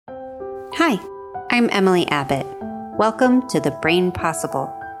Hi, I'm Emily Abbott. Welcome to The Brain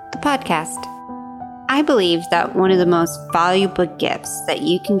Possible, the podcast. I believe that one of the most valuable gifts that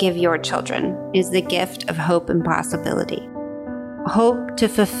you can give your children is the gift of hope and possibility. Hope to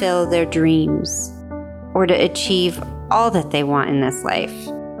fulfill their dreams or to achieve all that they want in this life.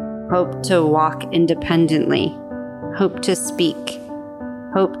 Hope to walk independently. Hope to speak.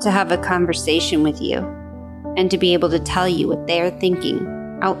 Hope to have a conversation with you and to be able to tell you what they're thinking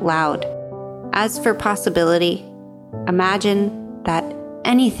out loud. As for possibility, imagine that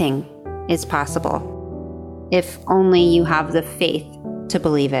anything is possible, if only you have the faith to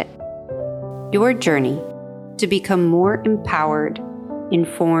believe it. Your journey to become more empowered,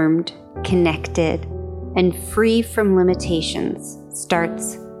 informed, connected, and free from limitations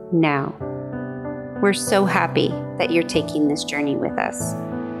starts now. We're so happy that you're taking this journey with us.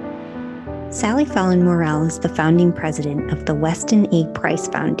 Sally Fallon Morell is the founding president of the Weston A. Price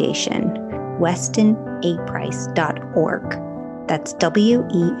Foundation, westonaprice.org. That's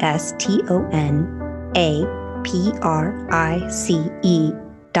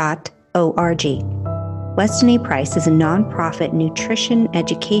WESTONAPRICE.org. Weston A. Price is a nonprofit nutrition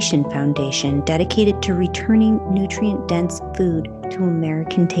education foundation dedicated to returning nutrient-dense food to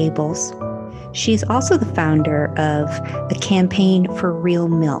American tables. She's also the founder of the Campaign for Real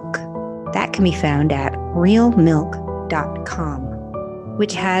Milk. That can be found at realmilk.com,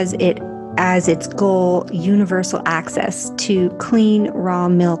 which has it as its goal universal access to clean, raw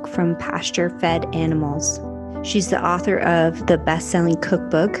milk from pasture-fed animals. She's the author of the best-selling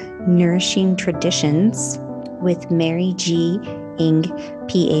cookbook, Nourishing Traditions, with Mary G. Ng,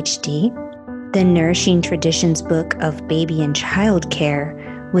 Ph.D., the Nourishing Traditions book of baby and child care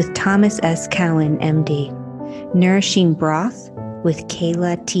with Thomas S. Cowan, M.D., Nourishing Broth with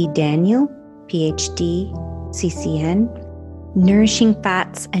Kayla T. Daniel, Ph.D., CCN, Nourishing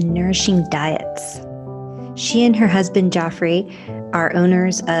Fats and Nourishing Diets. She and her husband, Joffrey, are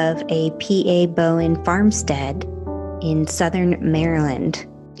owners of a P.A. Bowen farmstead in southern Maryland.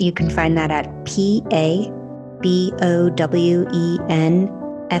 You can find that at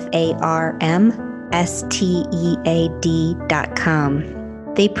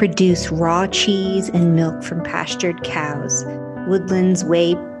PABOWENFARMSTEAD.com. They produce raw cheese and milk from pastured cows, Woodlands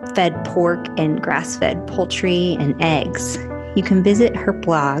whey-fed pork and grass-fed poultry and eggs. You can visit her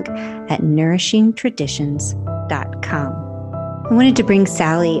blog at nourishingtraditions.com. I wanted to bring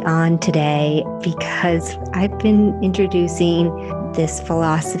Sally on today because I've been introducing this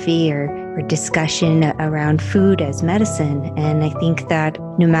philosophy or discussion around food as medicine. And I think that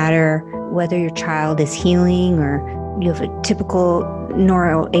no matter whether your child is healing or you have a typical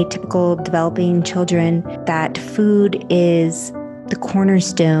neuroatypical developing children, that food is the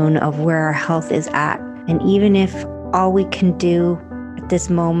cornerstone of where our health is at. And even if all we can do at this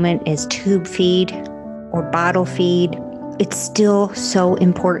moment is tube feed or bottle feed, it's still so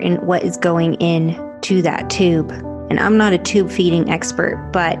important what is going in to that tube. And I'm not a tube feeding expert,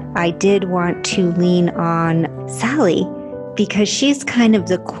 but I did want to lean on Sally because she's kind of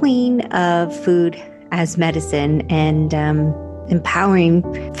the queen of food as medicine and empowering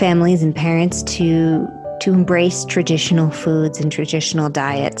families and parents to embrace traditional foods and traditional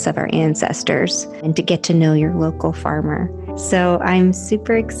diets of our ancestors and to get to know your local farmer. So I'm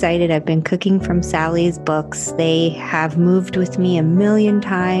super excited. I've been cooking from Sally's books. They have moved with me a million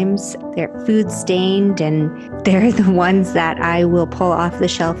times. They're food stained and they're the ones that I will pull off the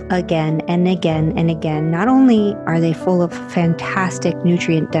shelf again and again and again. Not only are they full of fantastic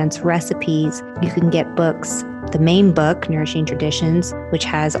nutrient-dense recipes, you can get books. The main book, Nourishing Traditions, which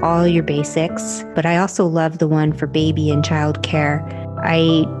has all your basics, but I also love the one for baby and child care.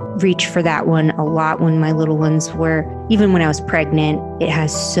 I reached for that one a lot when my little ones were, even when I was pregnant. It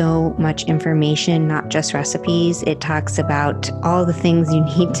has so much information, not just recipes. It talks about all the things you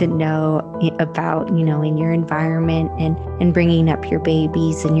need to know about, in your environment and bringing up your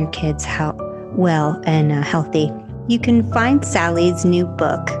babies and your kids well and healthy. You can find Sally's new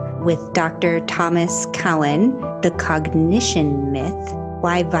book with Dr. Thomas Cowan, The Cognition Myth,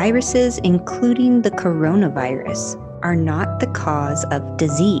 Why Viruses, including the Coronavirus, Are Not the Cause of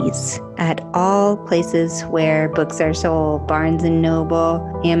Disease, at all places where books are sold, Barnes & Noble,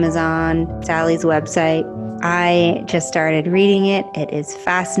 Amazon, Sally's website. I just started reading it. It is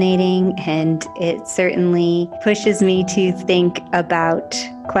fascinating, and it certainly pushes me to think about,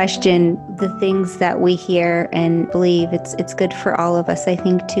 question the things that we hear and believe. It's good for all of us, I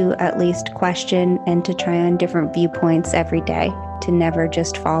think, to at least question and to try on different viewpoints every day, to never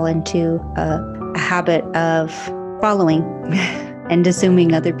just fall into a habit of following and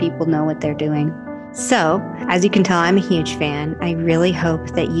assuming other people know what they're doing. So, as you can tell, I'm a huge fan. I really hope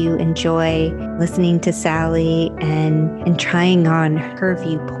that you enjoy listening to Sally and trying on her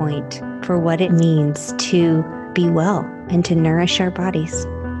viewpoint for what it means to be well and to nourish our bodies.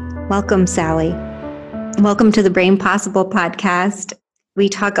 Welcome, Sally. Welcome to the Brain Possible podcast. We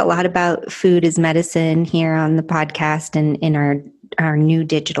talk a lot about food as medicine here on the podcast and in our new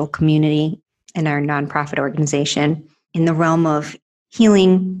digital community and our nonprofit organization in the realm of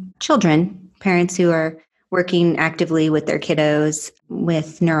healing children, parents who are working actively with their kiddos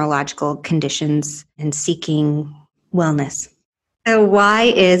with neurological conditions and seeking wellness. So why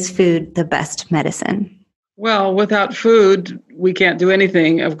is food the best medicine? Well, without food, we can't do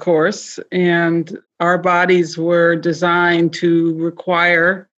anything, of course. And our bodies were designed to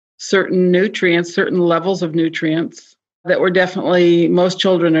require certain nutrients, certain levels of nutrients that most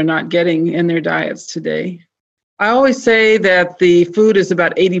children are not getting in their diets today. I always say that the food is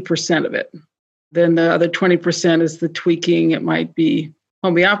about 80% of it. Then the other 20% is the tweaking. It might be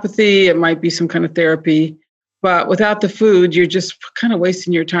homeopathy. It might be some kind of therapy. But without the food, you're just kind of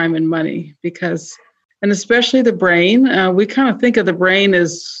wasting your time and money and especially the brain. We kind of think of the brain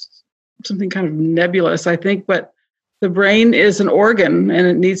as something kind of nebulous, I think, but the brain is an organ and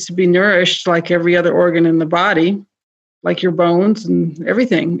it needs to be nourished like every other organ in the body, like your bones and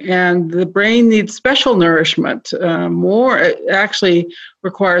everything. And the brain needs special nourishment. It actually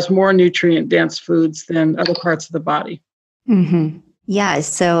requires more nutrient-dense foods than other parts of the body. Mm-hmm. Yeah.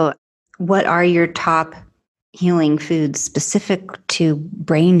 So what are your top healing foods specific to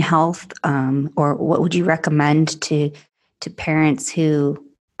brain health? Or what would you recommend to parents who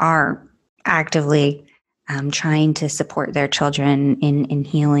are actively trying to support their children in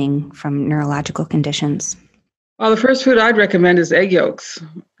healing from neurological conditions? Well, the first food I'd recommend is egg yolks.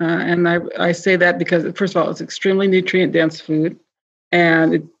 And I say that because, first of all, it's extremely nutrient-dense food,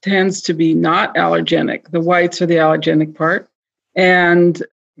 and it tends to be not allergenic. The whites are the allergenic part. And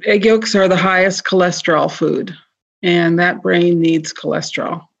egg yolks are the highest cholesterol food, and that brain needs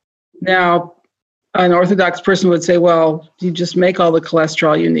cholesterol. Now, an orthodox person would say, well, you just make all the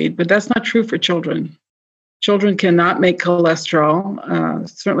cholesterol you need, but that's not true for children. Children cannot make cholesterol.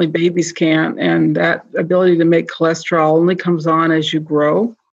 Certainly babies can't. And that ability to make cholesterol only comes on as you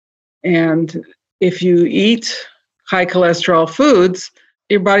grow. And if you eat high cholesterol foods,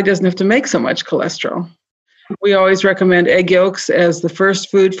 your body doesn't have to make so much cholesterol. We always recommend egg yolks as the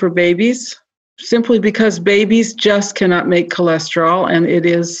first food for babies, simply because babies just cannot make cholesterol, and it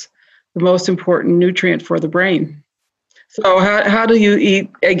is the most important nutrient for the brain. So how do you eat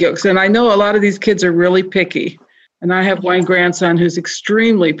egg yolks? And I know a lot of these kids are really picky. And I have one grandson who's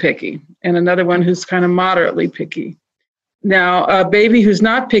extremely picky and another one who's kind of moderately picky. Now, a baby who's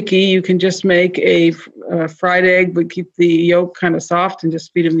not picky, you can just make a fried egg, but keep the yolk kind of soft and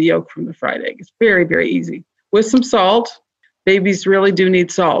just feed him the yolk from the fried egg. It's very, very easy. With some salt. Babies really do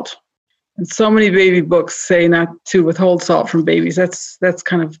need salt. And so many baby books say not to withhold salt from babies. That's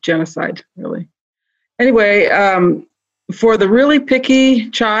kind of genocide, really. Anyway, for the really picky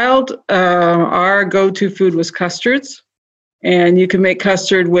child, our go-to food was custards. And you can make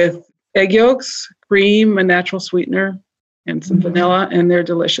custard with egg yolks, cream, a natural sweetener, and some vanilla, and they're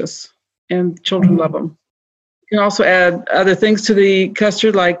delicious. And children love them. You can also add other things to the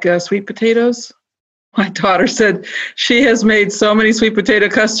custard, like sweet potatoes. My daughter said she has made so many sweet potato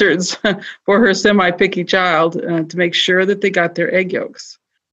custards for her semi-picky child to make sure that they got their egg yolks.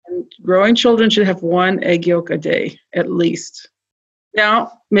 And growing children should have one egg yolk a day, at least.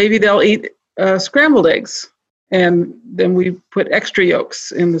 Now, maybe they'll eat scrambled eggs, and then we put extra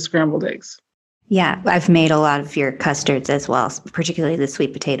yolks in the scrambled eggs. Yeah, I've made a lot of your custards as well, particularly the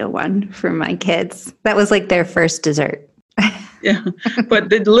sweet potato one for my kids. That was like their first dessert. Yeah,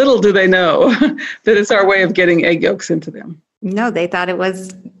 but little do they know that it's our way of getting egg yolks into them. No, they thought it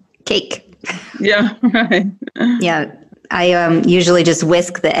was cake. Yeah, right. Yeah, I usually just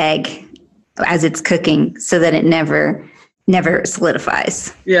whisk the egg as it's cooking so that it never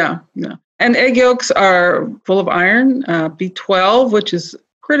solidifies. Yeah. And egg yolks are full of iron, B12, which is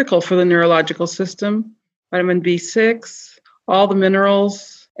critical for the neurological system, vitamin B6, all the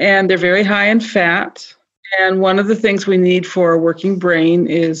minerals, and they're very high in fat. And one of the things we need for a working brain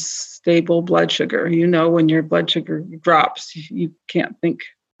is stable blood sugar. You know, when your blood sugar drops, you can't think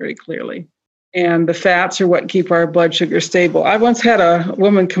very clearly. And the fats are what keep our blood sugar stable. I once had a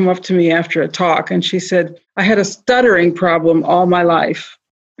woman come up to me after a talk, and she said, I had a stuttering problem all my life.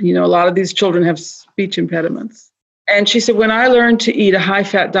 You know, a lot of these children have speech impediments. And she said, when I learned to eat a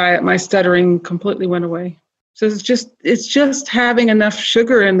high-fat diet, my stuttering completely went away. So it's just having enough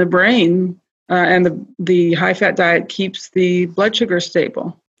sugar in the brain, and the high-fat diet keeps the blood sugar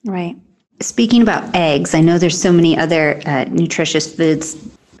stable. Right. Speaking about eggs, I know there's so many other nutritious foods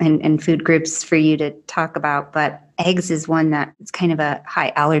and food groups for you to talk about, but eggs is one that it's kind of a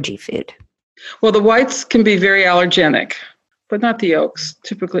high allergy food. Well, the whites can be very allergenic, but not the yolks.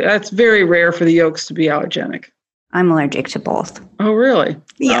 Typically, it's very rare for the yolks to be allergenic. I'm allergic to both. Oh, really?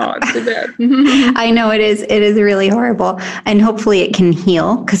 Yeah. Oh, it's too bad. I know it is. It is really horrible. And hopefully it can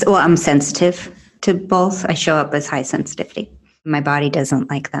heal because, well, I'm sensitive to both. I show up as high sensitivity. My body doesn't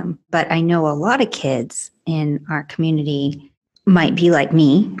like them. But I know a lot of kids in our community might be like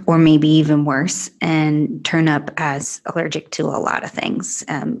me, or maybe even worse, and turn up as allergic to a lot of things.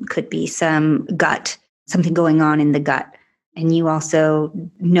 Could be something going on in the gut. And you also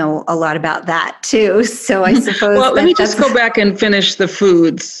know a lot about that too. So I suppose. Well, let me just go back and finish the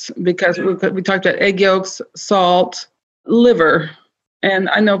foods, because we talked about egg yolks, salt, liver. And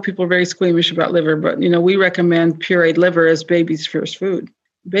I know people are very squeamish about liver, but we recommend pureed liver as baby's first food.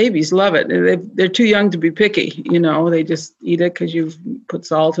 Babies love it. They're too young to be picky. They just eat it because you've put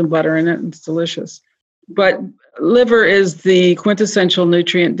salt and butter in it, and it's delicious. But liver is the quintessential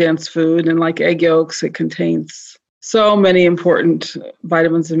nutrient-dense food, and like egg yolks, it contains so many important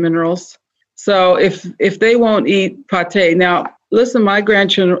vitamins and minerals. So if they won't eat pate, now listen, my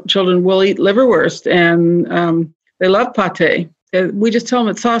grandchildren will eat liverwurst, and they love pate. We just tell them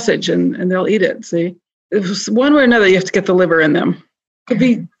it's sausage, and they'll eat it. See, if one way or another, you have to get the liver in them. Could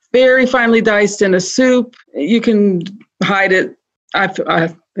be very finely diced in a soup. You can hide it. I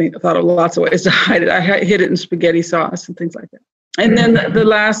thought of lots of ways to hide it. I hid it in spaghetti sauce and things like that. And then the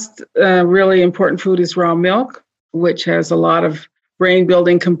last really important food is raw milk, which has a lot of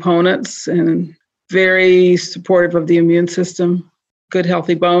brain-building components and very supportive of the immune system, good,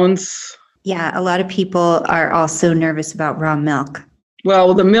 healthy bones. Yeah, a lot of people are also nervous about raw milk.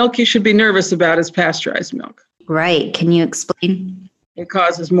 Well, the milk you should be nervous about is pasteurized milk. Right. Can you explain? It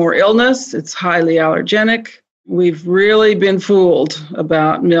causes more illness. It's highly allergenic. We've really been fooled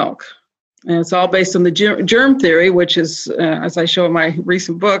about milk. And it's all based on the germ theory, which is, as I show in my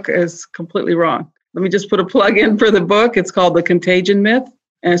recent book, is completely wrong. Let me just put a plug in for the book. It's called The Contagion Myth,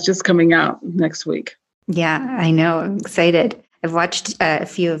 and it's just coming out next week. Yeah, I know. I'm excited. I've watched a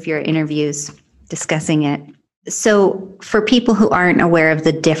few of your interviews discussing it. So for people who aren't aware of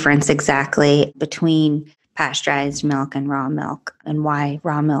the difference exactly between pasteurized milk and raw milk and why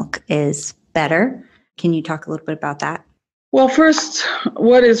raw milk is better, can you talk a little bit about that? Well, first,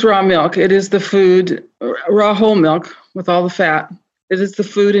 what is raw milk? It is the food, raw whole milk with all the fat. It is the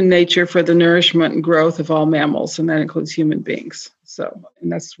food in nature for the nourishment and growth of all mammals, and that includes human beings.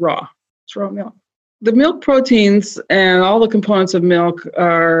 And that's raw. It's raw milk. The milk proteins and all the components of milk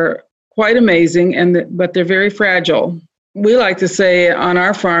are quite amazing, but they're very fragile. We like to say on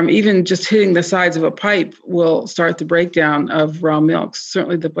our farm, even just hitting the sides of a pipe will start the breakdown of raw milk,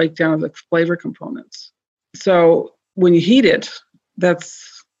 certainly the breakdown of the flavor components. So when you heat it,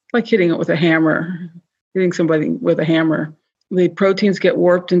 that's like hitting it with a hammer, hitting somebody with a hammer. The proteins get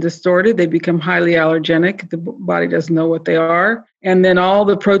warped and distorted. They become highly allergenic. The body doesn't know what they are. And then all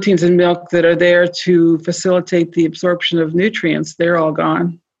the proteins in milk that are there to facilitate the absorption of nutrients, they're all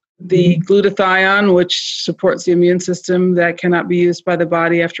gone. The glutathione, which supports the immune system, that cannot be used by the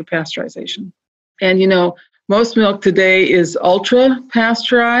body after pasteurization. And, most milk today is ultra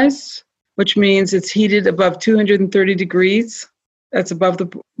pasteurized, which means it's heated above 230 degrees. That's above the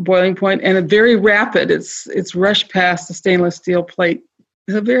boiling point, and it's very rapid. It's rushed past the stainless steel plate.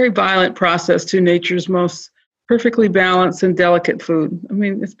 It's a very violent process to nature's most perfectly balanced and delicate food. I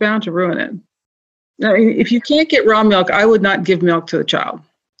mean, it's bound to ruin it. Now, if you can't get raw milk, I would not give milk to the child.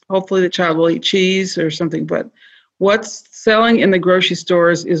 Hopefully the child will eat cheese or something, but what's selling in the grocery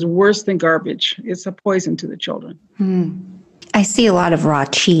stores is worse than garbage. It's a poison to the children. I see a lot of raw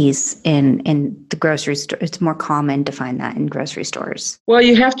cheese in the grocery store. It's more common to find that in grocery stores. Well,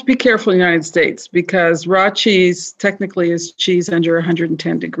 you have to be careful in the United States because raw cheese technically is cheese under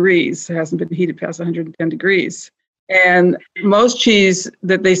 110 degrees. It hasn't been heated past 110 degrees. And most cheese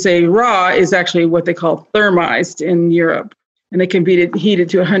that they say raw is actually what they call thermized in Europe. And it can be heated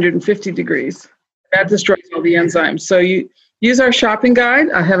to 150 degrees. That destroys all the enzymes. So you use our shopping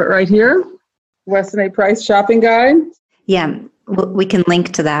guide. I have it right here. Weston A. Price shopping guide. Yeah, we can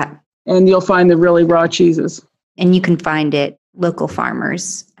link to that. And you'll find the really raw cheeses. And you can find it local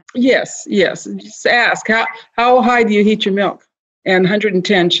farmers. Yes. Just ask, how high do you heat your milk? And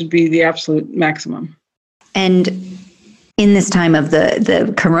 110 should be the absolute maximum. And in this time of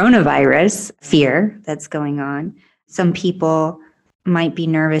the coronavirus fear that's going on, some people might be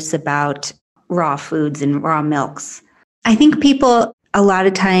nervous about raw foods and raw milks. I think people a lot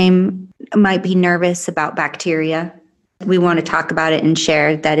of time might be nervous about bacteria We want to talk about it and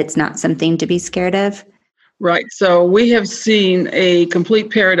share that it's not something to be scared of. Right. So we have seen a complete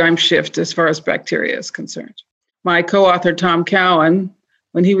paradigm shift as far as bacteria is concerned. My co-author, Tom Cowan,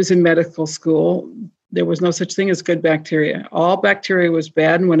 when he was in medical school, there was no such thing as good bacteria. All bacteria was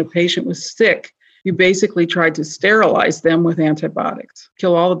bad. And when a patient was sick, you basically tried to sterilize them with antibiotics,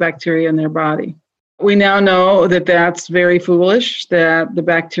 kill all the bacteria in their body. We now know that that's very foolish, that the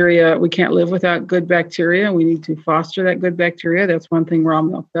bacteria, we can't live without good bacteria. We need to foster that good bacteria. That's one thing raw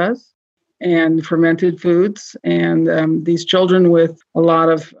milk does. And fermented foods. And these children with a lot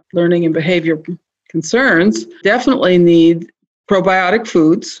of learning and behavior concerns definitely need probiotic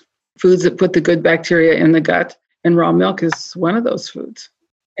foods, foods that put the good bacteria in the gut. And raw milk is one of those foods.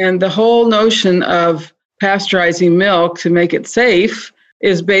 And the whole notion of pasteurizing milk to make it safe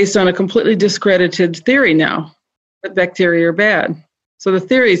is based on a completely discredited theory now, that bacteria are bad. So the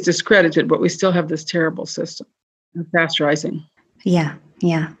theory is discredited, but we still have this terrible system of pasteurizing. Yeah.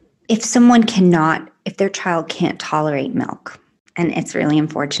 If their child can't tolerate milk, and it's really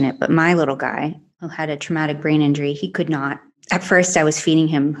unfortunate, but my little guy who had a traumatic brain injury, he could not. At first, I was feeding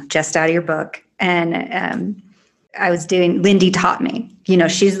him just out of your book. And Lindy taught me,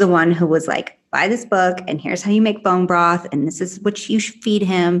 she's the one who was like, buy this book, and here's how you make bone broth, and this is what you should feed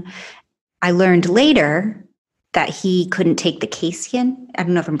him. I learned later that he couldn't take the casein. I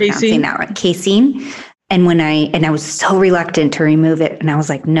don't know if I'm pronouncing that right. Casein. And I was so reluctant to remove it. And I was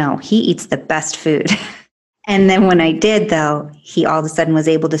like, no, he eats the best food. And then when I did, though, he all of a sudden was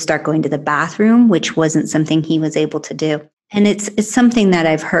able to start going to the bathroom, which wasn't something he was able to do. And it's something that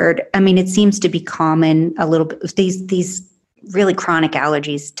I've heard. I mean, it seems to be common a little bit. These really chronic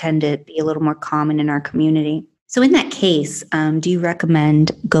allergies tend to be a little more common in our community. So in that case, do you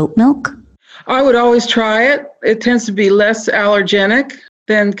recommend goat milk? I would always try it. It tends to be less allergenic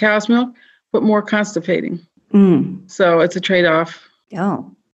than cow's milk, but more constipating. So it's a trade-off.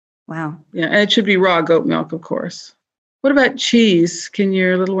 Oh, wow. Yeah, and it should be raw goat milk, of course. What about cheese? Can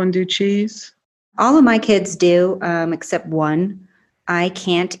your little one do cheese? All of my kids do, except one. I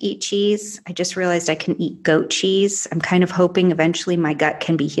can't eat cheese. I just realized I can eat goat cheese. I'm kind of hoping eventually my gut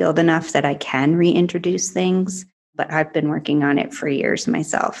can be healed enough that I can reintroduce things, but I've been working on it for years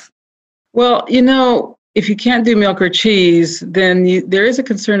myself. Well, if you can't do milk or cheese, then there is a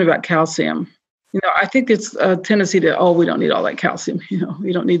concern about calcium. I think it's a tendency to, we don't need all that calcium.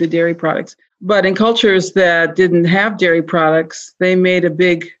 We don't need the dairy products. But in cultures that didn't have dairy products, they made a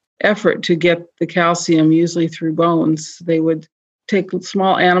big effort to get the calcium, usually through bones. They would take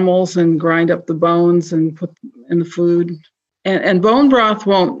small animals and grind up the bones and put in the food. And bone broth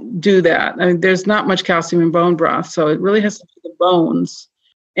won't do that. I mean, there's not much calcium in bone broth, so it really has to be the bones.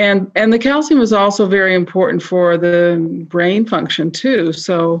 And the calcium is also very important for the brain function too.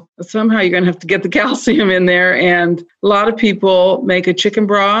 So somehow you're going to have to get the calcium in there. And a lot of people make a chicken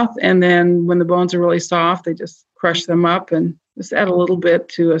broth, and then when the bones are really soft, they just crush them up and just add a little bit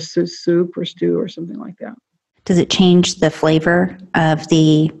to a soup or stew or something like that. Does it change the flavor of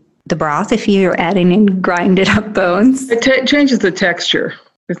the broth if you're adding in grinded up bones? It changes the texture.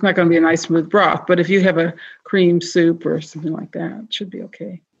 It's not going to be a nice smooth broth, but if you have a cream soup or something like that, it should be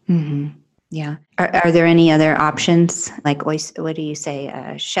okay. Mm-hmm. Yeah. Are there any other options, like oyster, what do you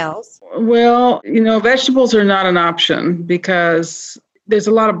say, shells? Well, vegetables are not an option because there's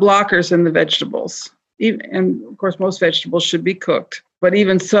a lot of blockers in the vegetables. And of course, most vegetables should be cooked. But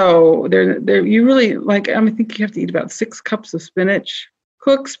even so, you really I think you have to eat about 6 cups of spinach,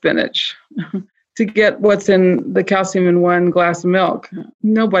 cooked spinach, to get what's in the calcium in 1 glass of milk.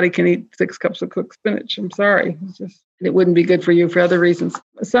 Nobody can eat 6 cups of cooked spinach. I'm sorry. It wouldn't be good for you for other reasons.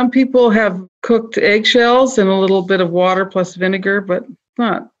 Some people have cooked eggshells and a little bit of water plus vinegar, but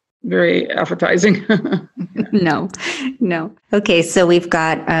not very appetizing. No. Okay, so we've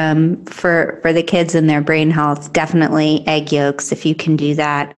got for the kids and their brain health, definitely egg yolks, if you can do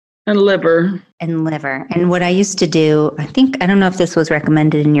that. And liver. And what I used to do, I don't know if this was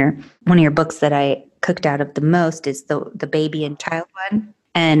recommended in one of your books that I cooked out of the most, is the baby and child one.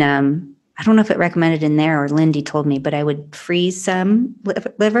 And I don't know if it recommended in there or Lindy told me, but I would freeze some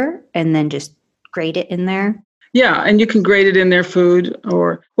liver and then just grate it in there. Yeah, and you can grate it in their food,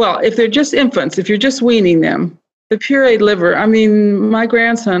 if they're just infants, if you're just weaning them, the pureed liver, my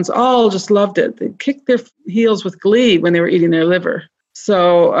grandsons all just loved it. They kicked their heels with glee when they were eating their liver.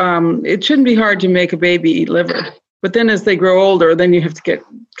 So it shouldn't be hard to make a baby eat liver. But then as they grow older, then you have to get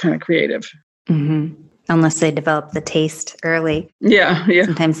kind of creative. Mm-hmm. Unless they develop the taste early. Yeah.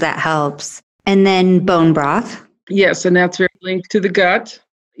 Sometimes that helps. And then bone broth. Yes, and that's very linked to the gut.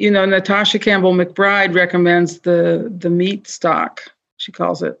 Natasha Campbell McBride recommends the meat stock, she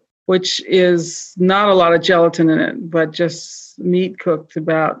calls it. which is not a lot of gelatin in it, but just meat cooked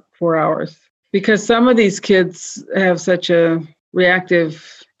about 4 hours. Because some of these kids have such a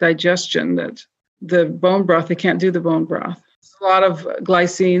reactive digestion that the bone broth, they can't do the bone broth. There's a lot of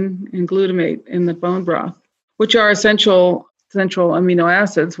glycine and glutamate in the bone broth, which are essential amino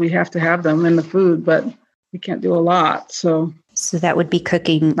acids. We have to have them in the food, but we can't do a lot. So that would be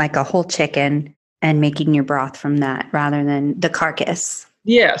cooking like a whole chicken and making your broth from that rather than the carcass.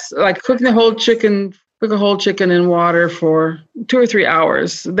 Yes, like cooking the whole chicken. Cook a whole chicken in water for 2 or 3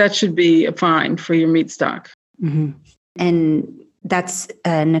 hours. That should be fine for your meat stock. Mm-hmm. And that's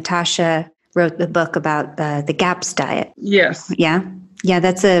Natasha wrote the book about the GAPS diet. Yes. Yeah. Yeah,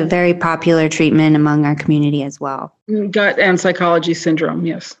 that's a very popular treatment among our community as well. Gut and psychology syndrome,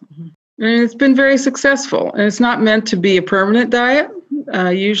 yes. Mm-hmm. And it's been very successful. And it's not meant to be a permanent diet.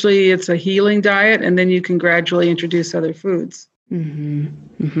 Usually it's a healing diet, and then you can gradually introduce other foods. Mm-hmm.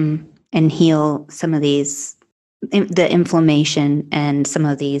 Mm-hmm. And heal some of these, the inflammation and some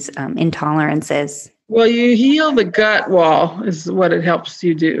of these intolerances. Well, you heal the gut wall is what it helps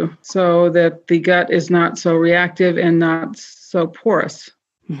you do, so that the gut is not so reactive and not so porous.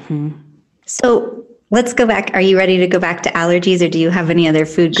 Mm-hmm. So let's go back. Are you ready to go back to allergies, or do you have any other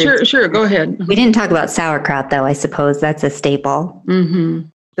food groups? Sure, go ahead. We didn't talk about sauerkraut, though, I suppose. That's a staple. Mm-hmm.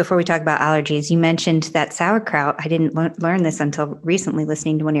 Before we talk about allergies, you mentioned that sauerkraut. I didn't learn this until recently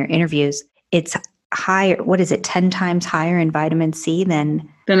listening to one of your interviews. It's higher, 10 times higher in vitamin C than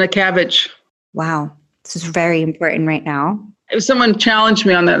a cabbage. Wow. This is very important right now. If someone challenged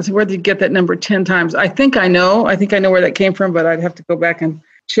me on that, where did you get that number 10 times? I think I know where that came from, but I'd have to go back and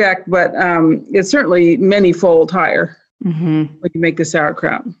check. But it's certainly many-fold higher when you make the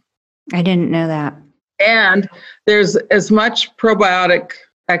sauerkraut. I didn't know that. And there's as much probiotic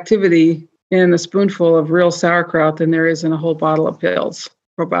activity in a spoonful of real sauerkraut than there is in a whole bottle of pills,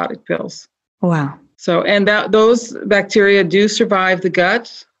 probiotic pills. Wow. So, and those bacteria do survive the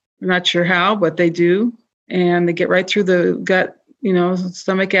gut. I'm not sure how, but they do. And they get right through the gut,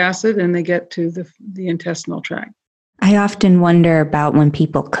 stomach acid, and they get to the intestinal tract. I often wonder about when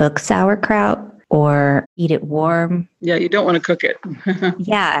people cook sauerkraut or eat it warm. Yeah, you don't want to cook it.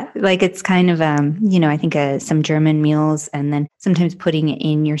 Yeah, like it's kind of, I think some German meals and then sometimes putting it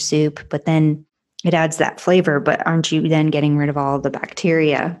in your soup, but then it adds that flavor. But aren't you then getting rid of all the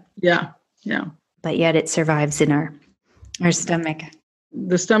bacteria? Yeah. But yet it survives in our stomach.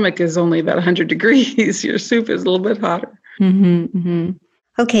 The stomach is only about 100 degrees. Your soup is a little bit hotter. Mm-hmm, mm-hmm.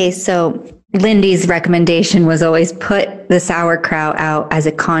 Okay, so Lindy's recommendation was always put the sauerkraut out as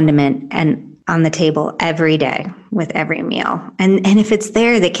a condiment and on the table every day with every meal. And if it's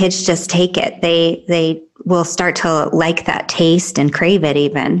there, the kids just take it. They will start to like that taste and crave it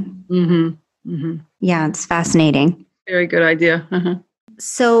even. Mm-hmm. Mm-hmm. Yeah, it's fascinating. Very good idea. Uh-huh.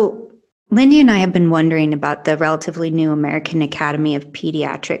 So Lindy and I have been wondering about the relatively new American Academy of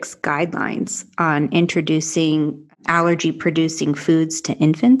Pediatrics guidelines on introducing allergy-producing foods to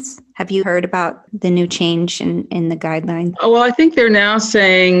infants. Have you heard about the new change in the guidelines? Oh, well, I think they're now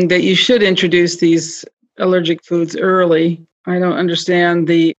saying that you should introduce these allergic foods early. I don't understand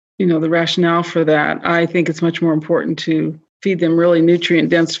the rationale for that. I think it's much more important to feed them really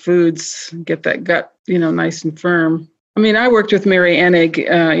nutrient-dense foods, get that gut, nice and firm. I mean, I worked with Mary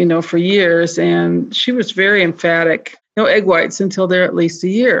Enig, for years, and she was very emphatic. No egg whites until they're at least a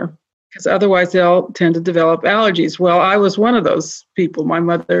year, because otherwise they'll tend to develop allergies. Well, I was one of those people. My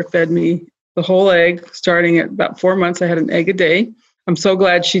mother fed me the whole egg. Starting at about 4 months, I had an egg a day. I'm so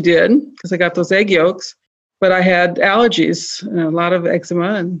glad she did, because I got those egg yolks. But I had allergies, a lot of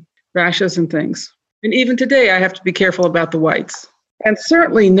eczema and rashes and things. And even today, I have to be careful about the whites. And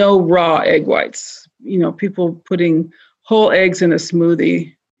certainly no raw egg whites. People putting whole eggs in a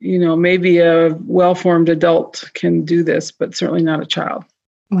smoothie. Maybe a well-formed adult can do this, but certainly not a child.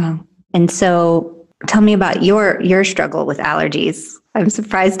 Wow. And so tell me about your struggle with allergies. I'm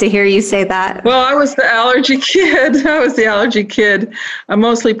surprised to hear you say that. Well, I was the allergy kid.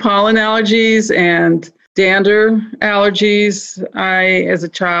 Mostly pollen allergies and dander allergies. As a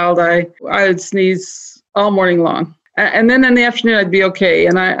child, I would sneeze all morning long. And then in the afternoon, I'd be okay.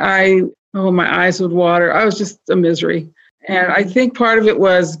 And my eyes would water. I was just a misery. And I think part of it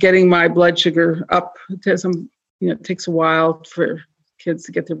was getting my blood sugar up to it takes a while for kids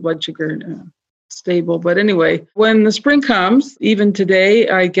to get their blood sugar stable. But anyway, when the spring comes, even today,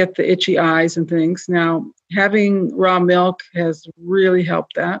 I get the itchy eyes and things. Now, having raw milk has really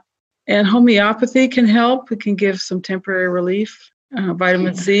helped that. And homeopathy can help. It can give some temporary relief.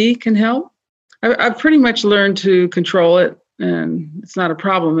 Vitamin C can help. I've pretty much learned to control it, and it's not a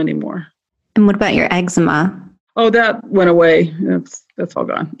problem anymore. And what about your eczema? Oh, that went away. That's all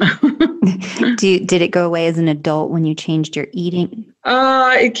gone. Did it go away as an adult when you changed your eating?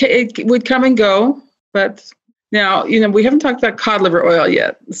 It would come and go, but now, we haven't talked about cod liver oil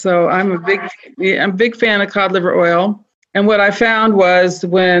yet. So I'm a big fan of cod liver oil. And what I found was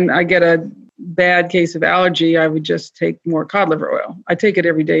when I get a bad case of allergy, I would just take more cod liver oil. I take it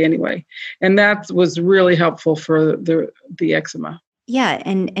every day anyway. And that was really helpful for the eczema. Yeah.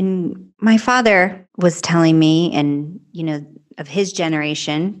 And my father was telling me, and, of his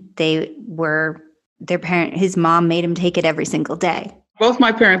generation, his mom made him take it every single day. Both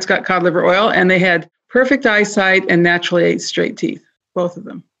my parents got cod liver oil, and they had perfect eyesight and naturally ate straight teeth, both of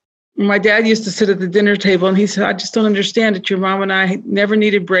them. My dad used to sit at the dinner table and he said, I just don't understand it. Your mom and I never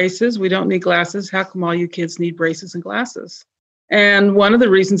needed braces. We don't need glasses. How come all you kids need braces and glasses? And one of the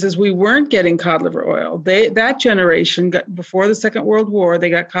reasons is we weren't getting cod liver oil. That generation, before the Second World War, they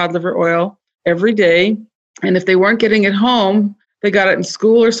got cod liver oil every day. And if they weren't getting it home, they got it in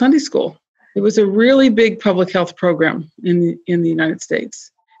school or Sunday school. It was a really big public health program in the United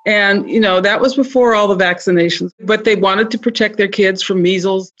States. And, that was before all the vaccinations, but they wanted to protect their kids from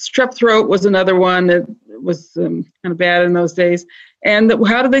measles. Strep throat was another one that was kind of bad in those days. And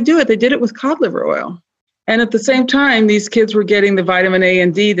how did they do it? They did it with cod liver oil. And at the same time, these kids were getting the vitamin A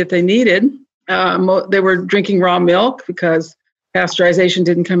and D that they needed. They were drinking raw milk because pasteurization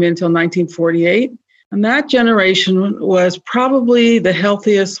didn't come in until 1948. And that generation was probably the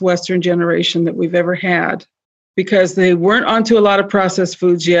healthiest Western generation that we've ever had, because they weren't onto a lot of processed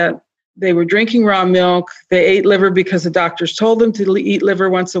foods yet. They were drinking raw milk. They ate liver because the doctors told them to eat liver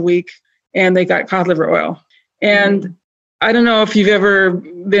once a week, and they got cod liver oil. And I don't know if you've ever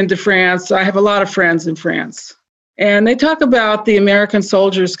been to France. I have a lot of friends in France. And they talk about the American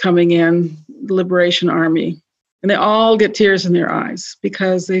soldiers coming in, the Liberation Army, and they all get tears in their eyes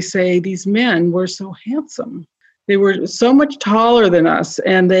because they say these men were so handsome. They were so much taller than us,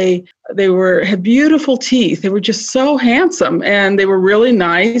 and they had beautiful teeth. They were just so handsome, and they were really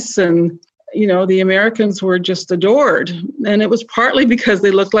nice. And, the Americans were just adored. And it was partly because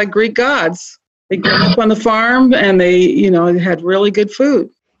they looked like Greek gods. They grew up on the farm, and they had really good food.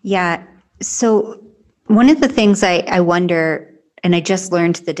 Yeah. So one of the things I wonder, and I just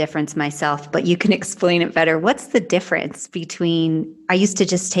learned the difference myself, but you can explain it better. What's the difference between, I used to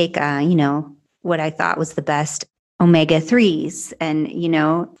just take, what I thought was the best omega-3s. And,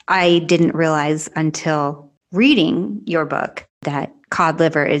 I didn't realize until reading your book that cod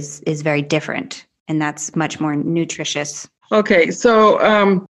liver is very different, and that's much more nutritious. Okay. So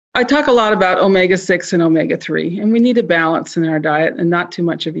I talk a lot about omega-6 and omega-3, and we need a balance in our diet and not too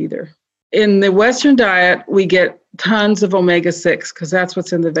much of either. In the Western diet, we get tons of omega-6 because that's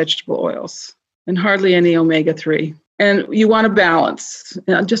what's in the vegetable oils, and hardly any omega-3. And you want to balance,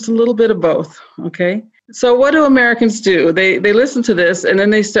 just a little bit of both, okay? So what do Americans do? They listen to this, and then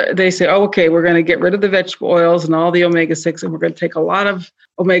they say, oh, okay, we're going to get rid of the vegetable oils and all the omega-6, and we're going to take a lot of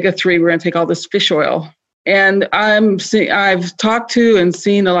omega-3. We're going to take all this fish oil. And I've talked to and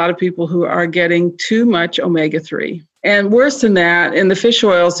seen a lot of people who are getting too much omega-3. And worse than that, in the fish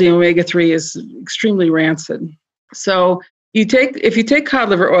oils, the omega-3 is extremely rancid. So if you take cod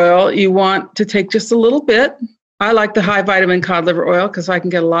liver oil, you want to take just a little bit. I like the high vitamin cod liver oil because I can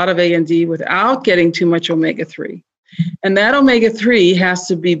get a lot of A and D without getting too much omega-3. And that omega-3 has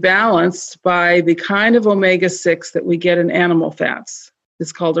to be balanced by the kind of omega-6 that we get in animal fats.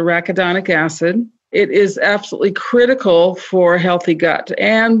 It's called arachidonic acid. It is absolutely critical for a healthy gut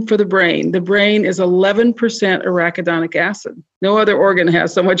and for the brain. The brain is 11% arachidonic acid. No other organ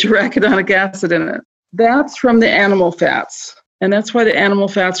has so much arachidonic acid in it. That's from the animal fats. And that's why the animal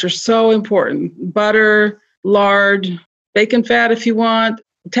fats are so important. Butter, lard, bacon fat if you want,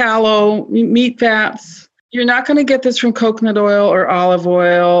 tallow, meat fats. You're not going to get this from coconut oil or olive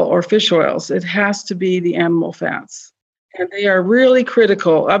oil or fish oils. It has to be the animal fats. And they are really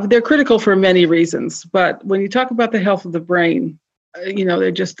critical. They're critical for many reasons. But when you talk about the health of the brain,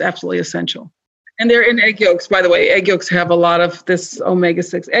 they're just absolutely essential. And they're in egg yolks, by the way. Egg yolks have a lot of this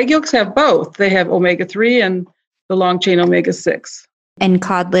omega-6. Egg yolks have both. They have omega-3 and the long-chain omega-6. And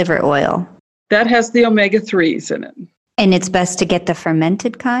cod liver oil. That has the omega-3s in it. And it's best to get the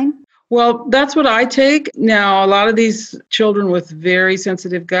fermented kind? Well, that's what I take. Now, a lot of these children with very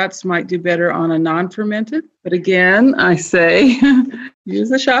sensitive guts might do better on a non-fermented. But again, I say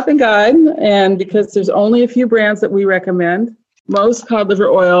use a shopping guide. And because there's only a few brands that we recommend, most cod liver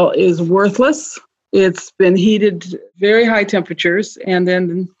oil is worthless. It's been heated very high temperatures, and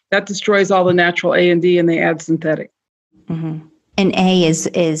then that destroys all the natural A and D, and they add synthetic. Mm-hmm. And A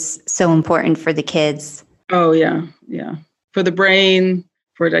is so important for the kids. Oh, yeah. For the brain,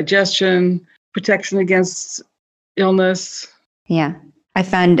 for digestion, protection against illness. Yeah. I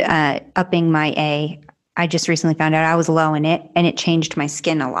found upping my A. I just recently found out I was low in it, and it changed my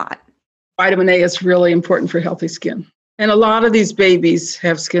skin a lot. Vitamin A is really important for healthy skin. And a lot of these babies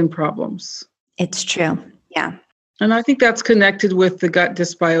have skin problems. It's true. Yeah. And I think that's connected with the gut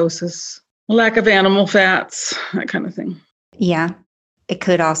dysbiosis, lack of animal fats, that kind of thing. Yeah. It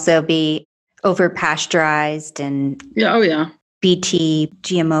could also be over pasteurized and BT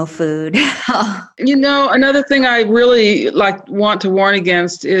GMO food. Another thing I really want to warn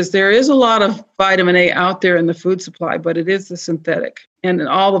against is there is a lot of vitamin A out there in the food supply, but it is the synthetic. And in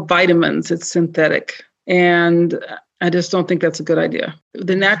all the vitamins, it's synthetic. And I just don't think that's a good idea.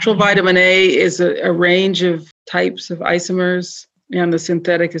 The natural vitamin A is a range of types of isomers, and the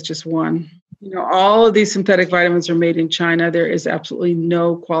synthetic is just one. All of these synthetic vitamins are made in China. There is absolutely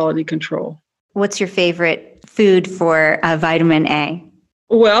no quality control. What's your favorite food for vitamin A?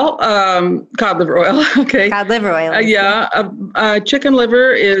 Well, cod liver oil. Okay. Cod liver oil. Chicken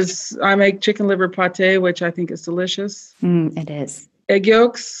liver I make chicken liver pate, which I think is delicious. It is. Egg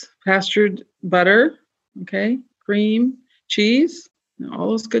yolks, pastured butter, okay, cream, cheese, all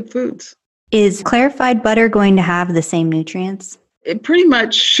those good foods. Is clarified butter going to have the same nutrients? It pretty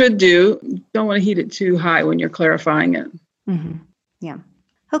much should do. Don't want to heat it too high when you're clarifying it. Mm-hmm. Yeah.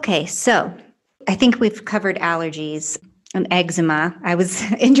 Okay, so I think we've covered allergies and eczema. I was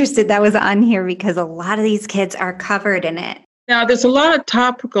interested that was on here because a lot of these kids are covered in it. Now, there's a lot of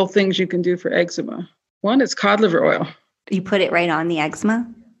topical things you can do for eczema. One is cod liver oil. You put it right on the eczema?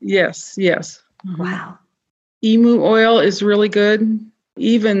 Yes. Mm-hmm. Wow. Emu oil is really good.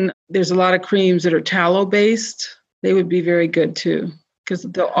 Even there's a lot of creams that are tallow-based. They would be very good too, because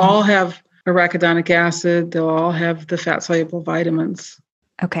they'll all have arachidonic acid. They'll all have the fat-soluble vitamins.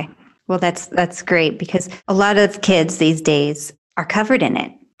 Okay. Well, that's great because a lot of kids these days are covered in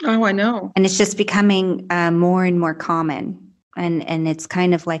it. Oh, I know. And it's just becoming more and more common. And it's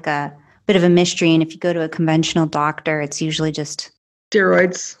kind of like a bit of a mystery. And if you go to a conventional doctor, it's usually just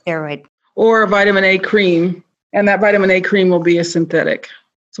steroid. Or a vitamin A cream. And that vitamin A cream will be a synthetic.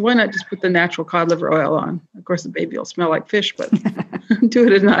 So why not just put the natural cod liver oil on? Of course, the baby will smell like fish, but do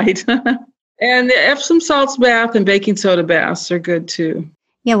it at night. And the Epsom salts bath and baking soda baths are good too.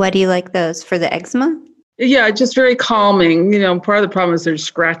 Yeah, why do you like those? For the eczema? Yeah, just very calming. Part of the problem is they're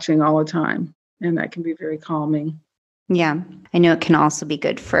scratching all the time, and that can be very calming. Yeah, I know it can also be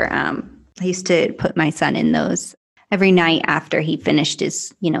good for, I used to put my son in those every night after he finished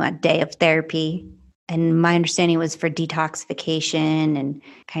his, a day of therapy. And my understanding was for detoxification and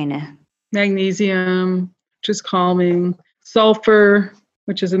kind of... Magnesium, just calming. Sulfur,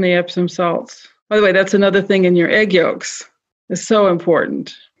 which is in the Epsom salts. By the way, that's another thing in your egg yolks. It's so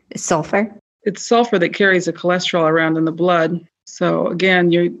important. Sulfur? It's sulfur that carries the cholesterol around in the blood. So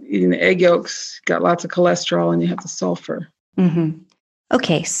again, you're eating the egg yolks, got lots of cholesterol, and you have the sulfur. Mm-hmm.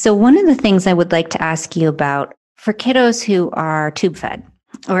 Okay, so one of the things I would like to ask you about, for kiddos who are tube fed,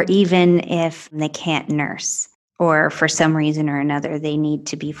 or even if they can't nurse, or for some reason or another, they need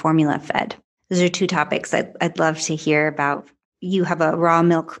to be formula fed. Those are two topics I'd love to hear about. You have a raw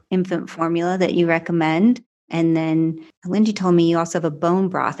milk infant formula that you recommend. And then Lindsay told me you also have a bone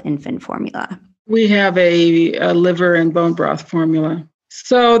broth infant formula. We have a liver and bone broth formula.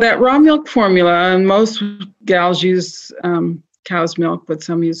 So that raw milk formula, and most gals use cow's milk, but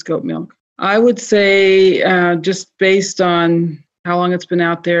some use goat milk. I would say just based on how long it's been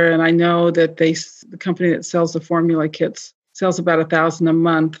out there, and I know that the company that sells the formula kits sells about 1,000 a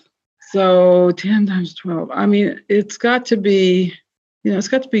month. So 10 times 12. I mean, it's got to be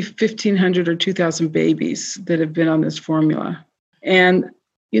 1,500 or 2,000 babies that have been on this formula. And,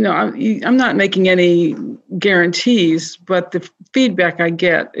 I'm not making any guarantees, but the feedback I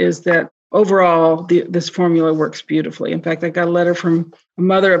get is that overall, this formula works beautifully. In fact, I got a letter from a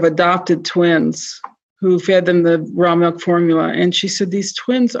mother of adopted twins who fed them the raw milk formula. And she said, these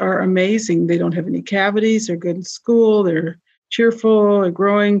twins are amazing. They don't have any cavities. They're good in school. They're cheerful, they're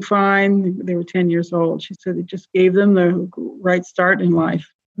growing fine. They were 10 years old. She said it just gave them the right start in life.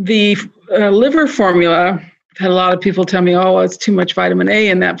 The liver formula, I've had a lot of people tell me, oh, it's too much vitamin A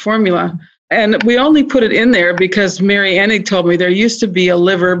in that formula. And we only put it in there because Mary Enig told me there used to be a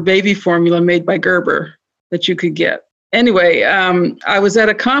liver baby formula made by Gerber that you could get. Anyway, I was at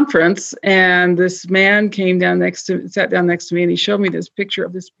a conference and this man sat down next to me and he showed me this picture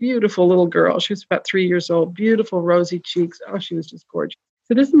of this beautiful little girl. She was about 3 years old, beautiful rosy cheeks. Oh, she was just gorgeous.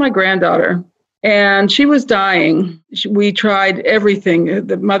 So this is my granddaughter and she was dying. We tried everything.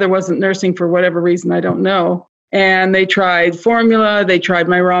 The mother wasn't nursing for whatever reason, I don't know. And they tried formula, they tried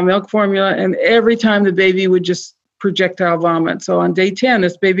my raw milk formula, and every time the baby would just projectile vomit. So on day 10,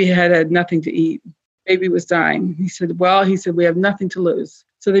 this baby had nothing to eat. baby was dying. He said, we have nothing to lose.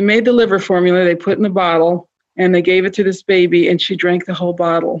 So they made the liver formula, they put in the bottle, and they gave it to this baby, and she drank the whole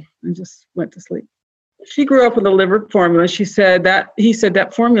bottle and just went to sleep. She grew up with a liver formula. He said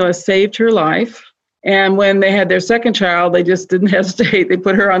that formula saved her life. And when they had their second child, they just didn't hesitate. They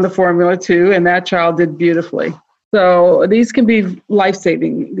put her on the formula too, and that child did beautifully. So these can be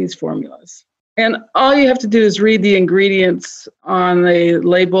life-saving, these formulas. And all you have to do is read the ingredients on the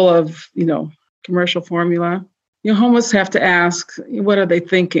label of, commercial formula. You almost have to ask, what are they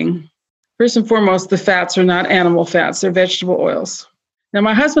thinking? First and foremost, the fats are not animal fats, they're vegetable oils. Now,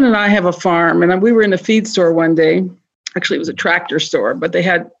 my husband and I have a farm, and we were in a feed store one day. Actually, it was a tractor store, but they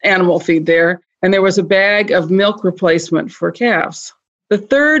had animal feed there. And there was a bag of milk replacement for calves. The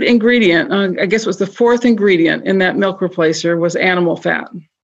third ingredient, I guess it was the fourth ingredient in that milk replacer, was animal fat.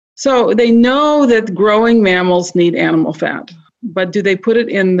 So they know that growing mammals need animal fat. But do they put it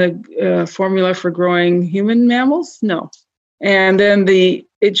in the formula for growing human mammals? No. And then the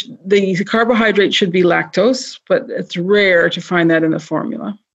carbohydrate should be lactose, but it's rare to find that in the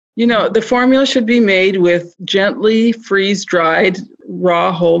formula. The formula should be made with gently freeze-dried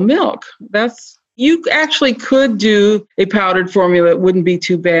raw whole milk. You actually could do a powdered formula. It wouldn't be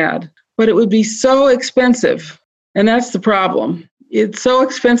too bad, but it would be so expensive. And that's the problem. It's so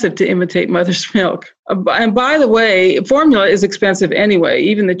expensive to imitate mother's milk. And by the way, formula is expensive anyway,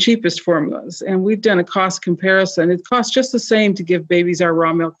 even the cheapest formulas. And we've done a cost comparison. It costs just the same to give babies our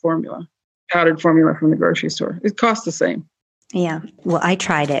raw milk formula, powdered formula from the grocery store. It costs the same. Yeah. Well, I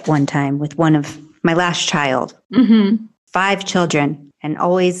tried it one time with one of my last child, 5 children, and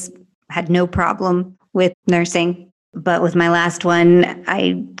always had no problem with nursing. But with my last one,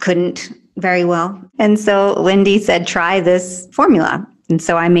 I couldn't very well. And so Lindy said, try this formula. And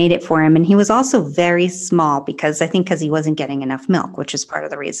so I made it for him. And he was also very small because he wasn't getting enough milk, which is part of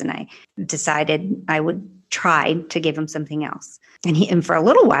the reason I decided I would try to give him something else. And for a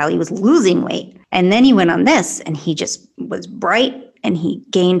little while, he was losing weight. And then he went on this and he just was bright and he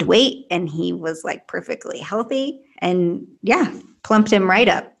gained weight and he was like perfectly healthy. And plumped him right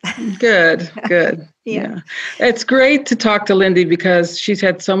up. Good. Yeah. It's great to talk to Lindy because she's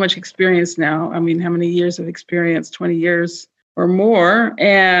had so much experience now. I mean, how many years of experience? 20 years or more.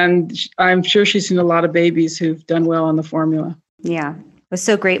 And I'm sure she's seen a lot of babies who've done well on the formula. Yeah. I was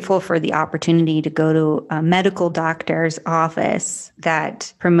so grateful for the opportunity to go to a medical doctor's office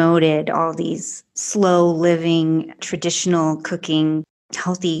that promoted all these slow living, traditional cooking,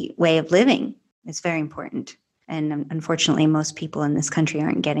 healthy way of living. It's very important. And unfortunately, most people in this country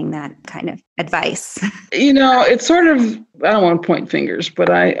aren't getting that kind of advice. It's sort of, I don't want to point fingers, but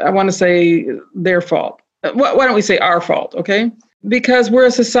I want to say their fault. Why don't we say our fault, okay? Because we're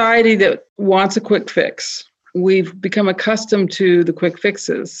a society that wants a quick fix. We've become accustomed to the quick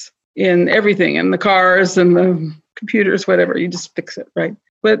fixes in everything, in the cars and the computers, whatever. You just fix it, right?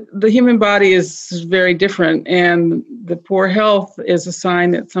 But the human body is very different, and the poor health is a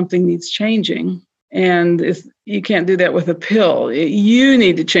sign that something needs changing. And you can't do that with a pill. You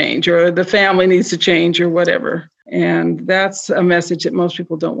need to change, or the family needs to change, or whatever. And that's a message that most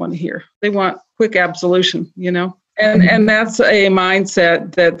people don't want to hear. They want quick absolution, And that's a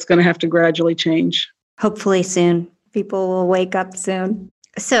mindset that's going to have to gradually change. Hopefully soon. People will wake up soon.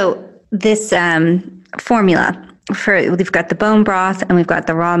 So this formula, we've got the bone broth and we've got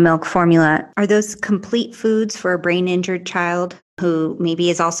the raw milk formula. Are those complete foods for a brain-injured child who maybe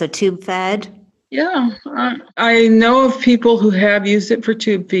is also tube-fed? Yeah, I know of people who have used it for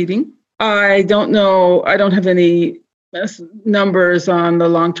tube feeding. I don't know. I don't have any numbers on the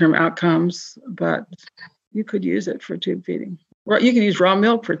long-term outcomes, but you could use it for tube feeding. You could use raw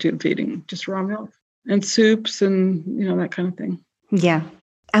milk for tube feeding, just raw milk, and soups and, that kind of thing. Yeah.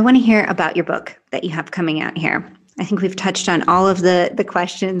 I want to hear about your book that you have coming out here. I think we've touched on all of the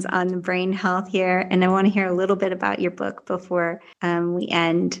questions on the brain health here, and I want to hear a little bit about your book before we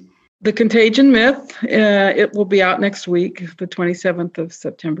end. The Contagion Myth, it will be out next week, the 27th of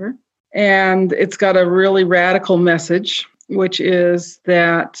September. And it's got a really radical message, which is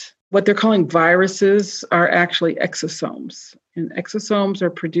that what they're calling viruses are actually exosomes. And exosomes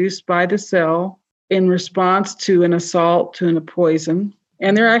are produced by the cell in response to an assault, to a poison.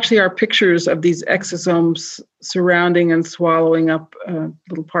 And there actually are pictures of these exosomes surrounding and swallowing up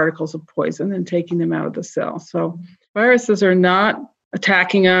little particles of poison and taking them out of the cell. So viruses are not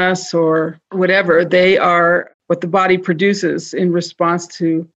attacking us or whatever. They are what the body produces in response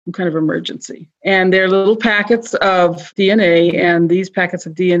to some kind of emergency. And they're little packets of DNA, and these packets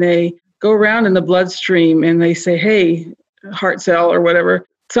of DNA go around in the bloodstream and they say, hey, heart cell or whatever,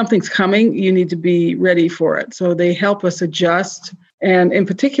 something's coming, you need to be ready for it. So they help us adjust And in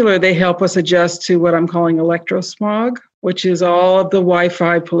particular, they help us adjust to what I'm calling electrosmog, which is all of the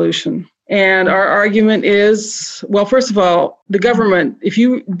Wi-Fi pollution. And our argument is, well, first of all, the government, if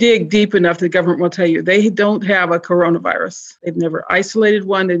you dig deep enough, the government will tell you they don't have a coronavirus. They've never isolated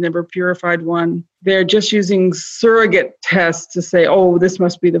one. They've never purified one. They're just using surrogate tests to say, oh, this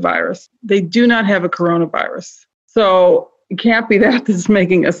must be the virus. They do not have a coronavirus. So it can't be that that's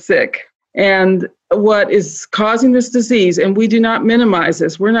making us sick. And what is causing this disease, and we do not minimize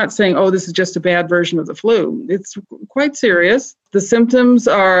this. We're not saying, oh, this is just a bad version of the flu. It's quite serious. The symptoms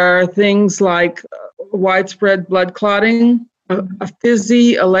are things like widespread blood clotting, a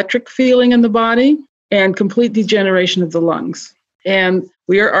fizzy electric feeling in the body, and complete degeneration of the lungs. And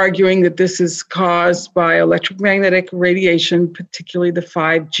we are arguing that this is caused by electromagnetic radiation, particularly the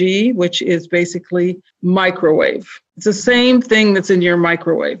 5G, which is basically microwave. It's the same thing that's in your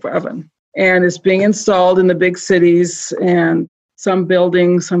microwave oven. And it's being installed in the big cities and some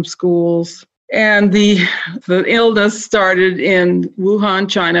buildings, some schools. And the illness started in Wuhan,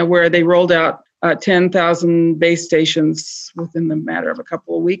 China, where they rolled out 10,000 base stations within the matter of a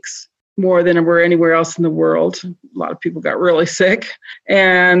couple of weeks, more than were anywhere else in the world. A lot of people got really sick.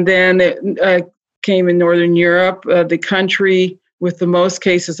 And then it came in Northern Europe. The country with the most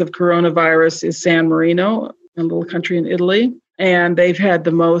cases of coronavirus is San Marino, a little country in Italy. And they've had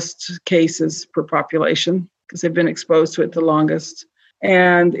the most cases per population because they've been exposed to it the longest.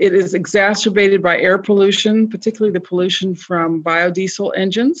 And it is exacerbated by air pollution, particularly the pollution from biodiesel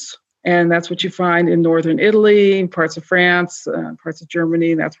engines. And that's what you find in northern Italy, parts of France, parts of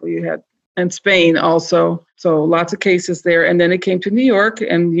Germany. That's where you had, and Spain also. So lots of cases there. And then it came to New York,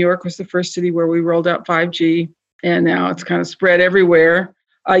 and New York was the first city where we rolled out 5G. And now it's kind of spread everywhere.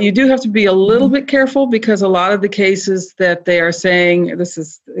 You do have to be a little bit careful because a lot of the cases that they are saying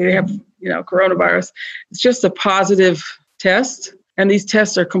they have, coronavirus, it's just a positive test. And these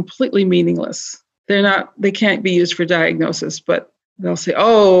tests are completely meaningless. They can't be used for diagnosis, but they'll say,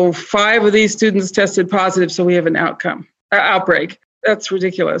 oh, 5 of these students tested positive, so we have an outbreak. That's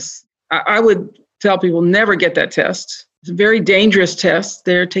ridiculous. I would tell people never get that test. It's a very dangerous test.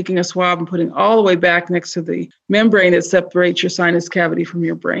 They're taking a swab and putting all the way back next to the membrane that separates your sinus cavity from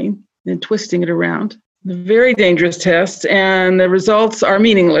your brain and twisting it around. A very dangerous test, and the results are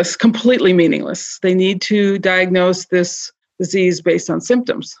meaningless, completely meaningless. They need to diagnose this disease based on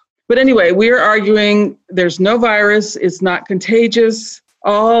symptoms. But anyway, we're arguing there's no virus, it's not contagious.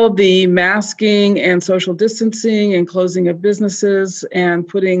 All the masking and social distancing and closing of businesses and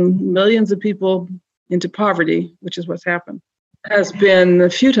putting millions of people into poverty, which is what's happened, has been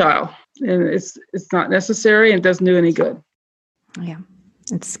futile. And it's not necessary and doesn't do any good. Yeah,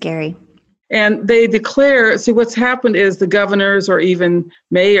 it's scary. And they declare, see, what's happened is the governors or even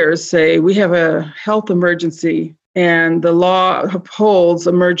mayors say, we have a health emergency, and the law upholds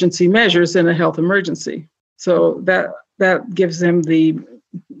emergency measures in a health emergency. So that gives them the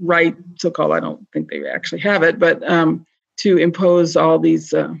right, so-called, I don't think they actually have it, but to impose all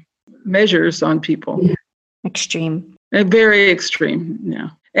these measures on people. Extreme. Very extreme, yeah.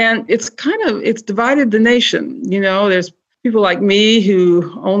 And it's divided the nation. There's people like me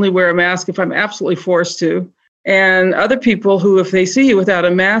who only wear a mask if I'm absolutely forced to, and other people who, if they see you without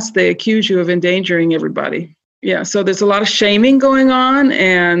a mask, they accuse you of endangering everybody. Yeah, so there's a lot of shaming going on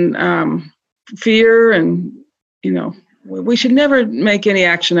and fear, and, we should never make any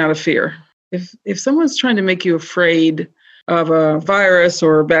action out of fear. If someone's trying to make you afraid of a virus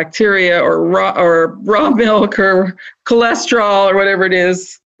or bacteria or raw milk or cholesterol or whatever it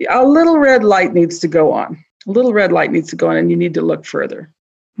is, a little red light needs to go on. A little red light needs to go on, and you need to look further.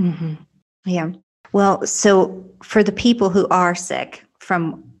 Mm-hmm. Yeah. Well, so for the people who are sick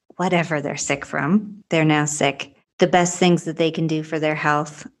from whatever they're sick from, they're now sick. The best things that they can do for their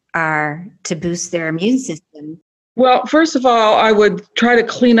health are to boost their immune system. Well, first of all, I would try to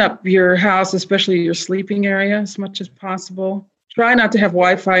clean up your house, especially your sleeping area, as much as possible. Try not to have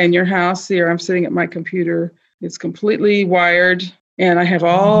Wi-Fi in your house. Here, I'm sitting at my computer. It's completely wired, and I have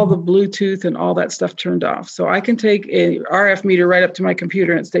all the Bluetooth and all that stuff turned off. So I can take a RF meter right up to my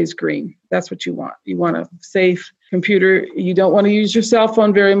computer and it stays green. That's what you want. You want a safe computer. You don't want to use your cell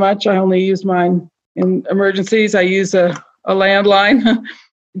phone very much. I only use mine in emergencies. I use a landline.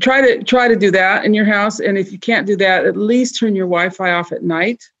 Try to do that in your house. And if you can't do that, at least turn your Wi-Fi off at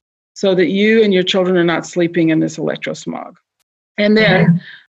night so that you and your children are not sleeping in this electrosmog. And then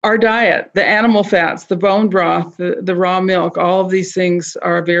our diet, the animal fats, the bone broth, the raw milk, all of these things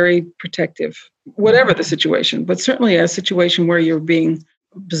are very protective, whatever the situation, but certainly a situation where you're being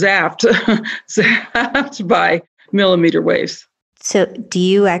zapped by millimeter waves. So do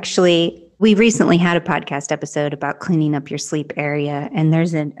you actually We recently had a podcast episode about cleaning up your sleep area, and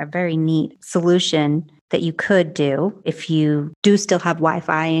there's a very neat solution that you could do if you do still have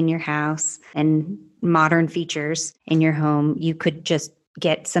Wi-Fi in your house and modern features in your home. You could just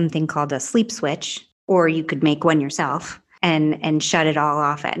get something called a sleep switch, or you could make one yourself and shut it all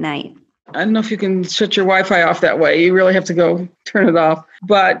off at night. I don't know if you can shut your Wi-Fi off that way. You really have to go turn it off.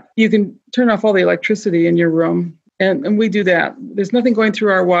 But you can turn off all the electricity in your room. And we do that. There's nothing going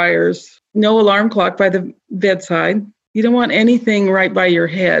through our wires. No alarm clock by the bedside. You don't want anything right by your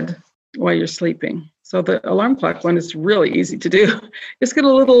head while you're sleeping. So the alarm clock one is really easy to do. Just get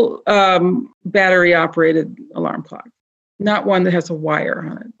a little battery-operated alarm clock, not one that has a wire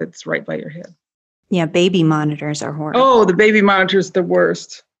on it that's right by your head. Yeah, baby monitors are horrible. Oh, the baby monitor's the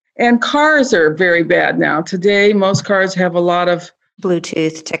worst. And cars are very bad now. Today, most cars have a lot of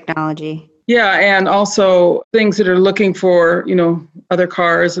Bluetooth technology. Yeah, and also things that are looking for, other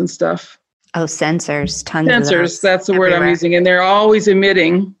cars and stuff. Oh, sensors, tons of Sensors, that's the word everywhere. I'm using. And they're always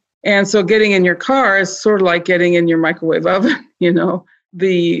emitting. And so getting in your car is sort of like getting in your microwave oven,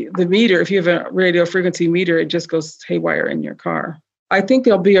 The meter, if you have a radio frequency meter, it just goes haywire in your car. I think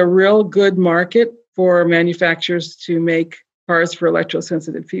there'll be a real good market for manufacturers to make cars for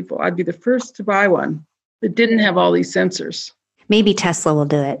electrosensitive people. I'd be the first to buy one that didn't have all these sensors. Maybe Tesla will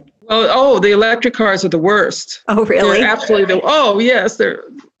do it. Oh, the electric cars are the worst. Oh, really? They're absolutely yes, they're.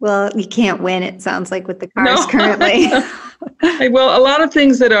 Well, you can't win, it sounds like, with the cars currently. Well, a lot of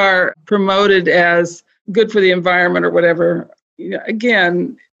things that are promoted as good for the environment or whatever,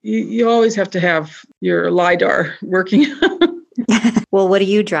 again, you always have to have your LiDAR working. Well, what do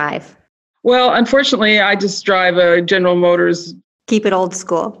you drive? Well, unfortunately, I just drive a General Motors. Keep it old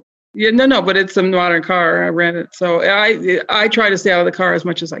school. Yeah, no, but it's a modern car. I rent it. So I try to stay out of the car as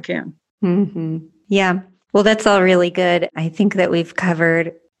much as I can. Mm-hmm. Yeah. Well, that's all really good. I think that we've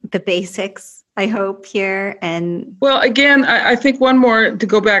covered the basics, I hope, here. And well, again, I think one more to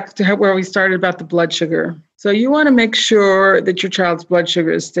go back to where we started about the blood sugar. So you want to make sure that your child's blood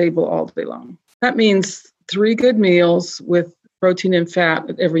sugar is stable all day long. That means 3 good meals with protein and fat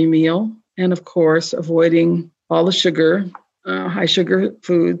at every meal. And of course, avoiding all the sugar, high sugar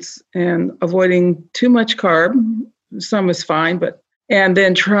foods, and avoiding too much carb. Some is fine, and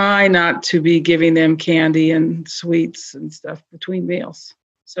then try not to be giving them candy and sweets and stuff between meals.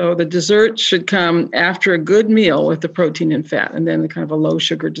 So the dessert should come after a good meal with the protein and fat, and then the kind of a low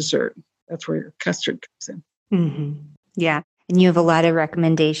sugar dessert. That's where your custard comes in. Mm-hmm. Yeah. And you have a lot of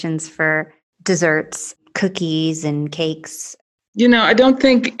recommendations for desserts, cookies and cakes. I don't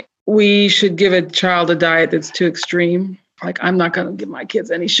think we should give a child a diet that's too extreme. Like, I'm not going to give my kids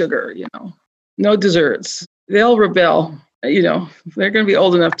any sugar, no desserts. They'll rebel, they're going to be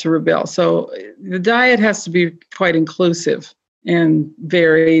old enough to rebel. So the diet has to be quite inclusive and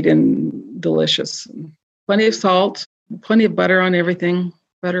varied and delicious. Plenty of salt, plenty of butter on everything,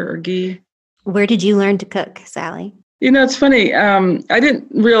 butter or ghee. Where did you learn to cook, Sally? It's funny. I didn't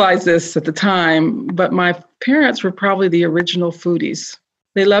realize this at the time, but my parents were probably the original foodies.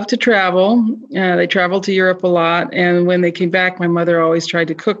 They loved to travel. They traveled to Europe a lot. And when they came back, my mother always tried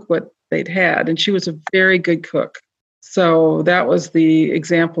to cook what they'd had. And she was a very good cook. So that was the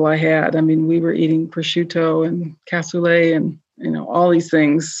example I had. I mean, we were eating prosciutto and cassoulet and, all these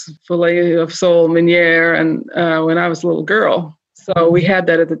things, filet of sole miniere, and when I was a little girl. So we had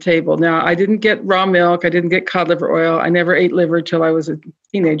that at the table. Now, I didn't get raw milk. I didn't get cod liver oil. I never ate liver till I was a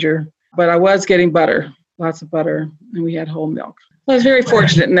teenager. But I was getting butter, lots of butter, and we had whole milk. I was very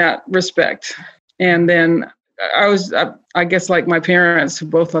fortunate in that respect. And then I was, I guess, like my parents who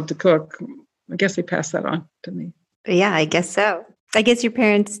both love to cook, I guess they passed that on to me. Yeah, I guess so. I guess your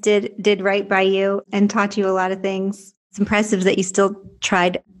parents did right by you and taught you a lot of things. It's impressive that you still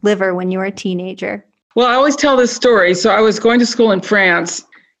tried liver when you were a teenager. Well, I always tell this story. So I was going to school in France,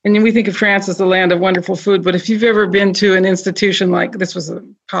 and we think of France as the land of wonderful food. But if you've ever been to an institution like this was a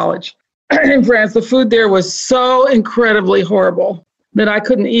college in France, the food there was so incredibly horrible that I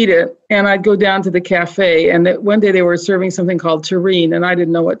couldn't eat it. And I'd go down to the cafe, and one day they were serving something called terrine, and I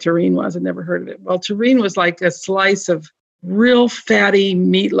didn't know what terrine was. I'd never heard of it. Well, terrine was like a slice of real fatty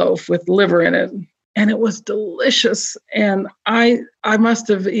meatloaf with liver in it. And it was delicious. And I must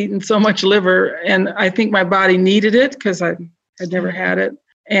have eaten so much liver, and I think my body needed it because I had never had it.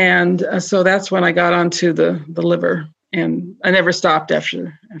 And so that's when I got onto the liver, and I never stopped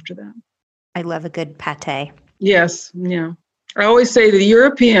after that. I love a good pate. Yes, yeah. I always say the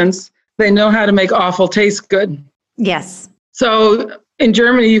Europeans, they know how to make awful taste good. Yes. So in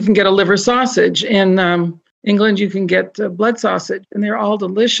Germany, you can get a liver sausage. In England, you can get blood sausage, and they're all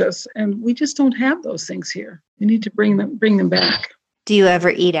delicious. And we just don't have those things here. You need to bring them back. Do you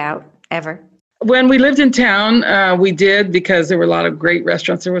ever eat out ever? When we lived in town, we did, because there were a lot of great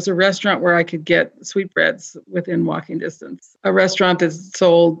restaurants. There was a restaurant where I could get sweetbreads within walking distance, a restaurant that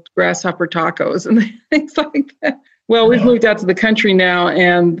sold grasshopper tacos and things like that. Well, we've moved out to the country now,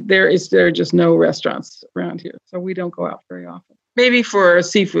 and there are just no restaurants around here. So we don't go out very often. Maybe for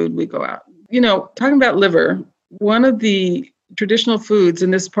seafood, we go out. Talking about liver, one of the traditional foods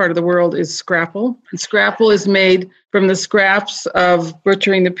in this part of the world is scrapple. And scrapple is made from the scraps of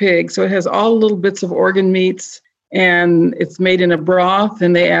butchering the pig. So it has all little bits of organ meats, and it's made in a broth,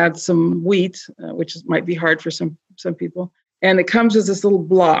 and they add some wheat, which might be hard for some people. And it comes as this little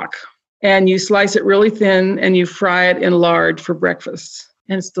block, and you slice it really thin and you fry it in lard for breakfast.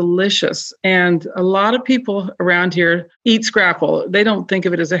 And it's delicious. And a lot of people around here eat scrapple. They don't think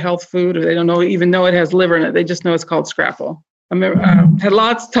of it as a health food, or they don't even know it has liver in it. They just know it's called scrapple. I remember, had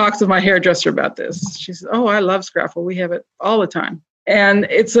lots of talks with my hairdresser about this. She said, "Oh, I love scrapple. We have it all the time." And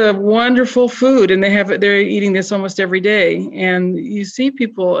it's a wonderful food, and they're eating this almost every day. And you see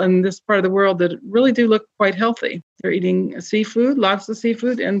people in this part of the world that really do look quite healthy. They're eating seafood, lots of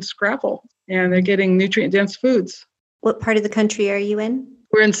seafood, and scrapple, and they're getting nutrient-dense foods. What part of the country are you in?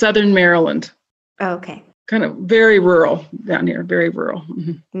 We're in southern Maryland. Oh, okay. Kind of very rural down here, very rural.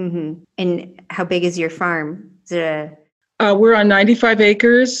 Mm-hmm. Mm-hmm. And how big is your farm? Is it we're on 95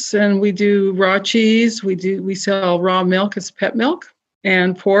 acres, and we do raw cheese. We sell raw milk as pet milk,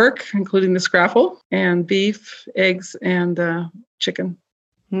 and pork, including the scrapple, and beef, eggs, and chicken.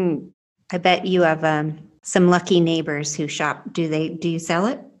 I bet you have some lucky neighbors who shop. Do you sell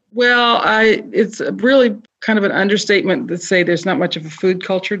it? Well, it's really kind of an understatement to say there's not much of a food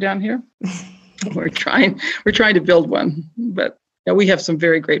culture down here. We're trying to build one, but yeah, we have some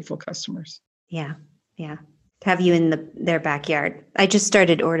very grateful customers. Yeah. Have you in their backyard? I just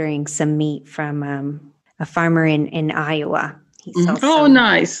started ordering some meat from a farmer in Iowa. He sells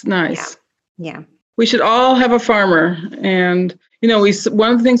nice. Yeah. We should all have a farmer. And,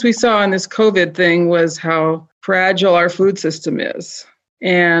 one of the things we saw in this COVID thing was how fragile our food system is.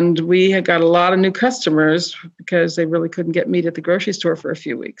 And we had got a lot of new customers because they really couldn't get meat at the grocery store for a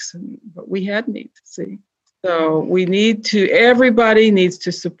few weeks. But we had meat, see. So everybody needs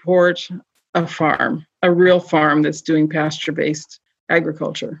to support a farm, a real farm that's doing pasture-based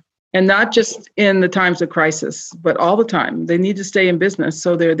agriculture. And not just in the times of crisis, but all the time. They need to stay in business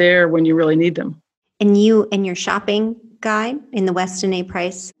so they're there when you really need them. And you, in your shopping guide, in the Weston A.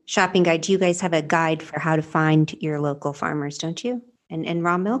 Price shopping guide, you guys have a guide for how to find your local farmers, don't you? And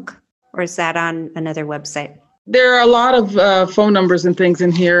raw milk? Or is that on another website? There are a lot of phone numbers and things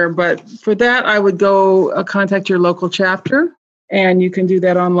in here, but for that, I would go contact your local chapter, and you can do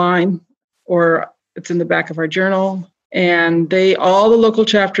that online, or it's in the back of our journal. And all the local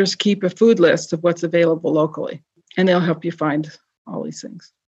chapters keep a food list of what's available locally, and they'll help you find all these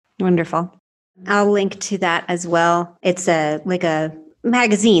things. Wonderful. I'll link to that as well. It's like a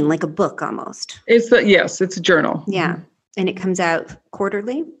magazine, like a book almost. It's a journal. Yeah. And it comes out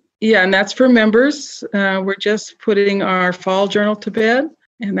quarterly? Yeah, and that's for members. We're just putting our fall journal to bed,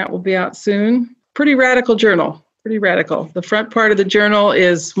 and that will be out soon. Pretty radical journal, pretty radical. The front part of the journal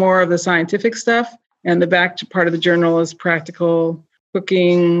is more of the scientific stuff, and the back part of the journal is practical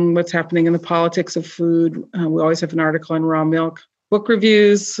cooking, what's happening in the politics of food. We always have an article on raw milk, book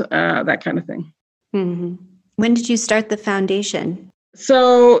reviews, that kind of thing. Mm-hmm. When did you start the foundation?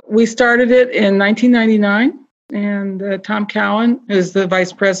 So we started it in 1999. And Tom Cowan, who's the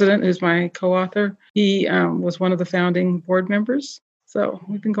vice president, who's my co-author, he was one of the founding board members. So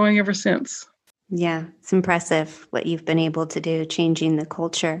we've been going ever since. Yeah, it's impressive what you've been able to do, changing the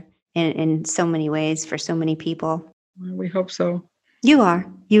culture in so many ways for so many people. Well, we hope so. You are.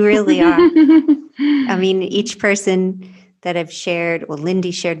 You really are. I mean, each person that I've shared, Lindy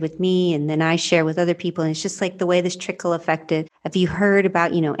shared with me, and then I share with other people. And it's just like the way this trickle affected. Have you heard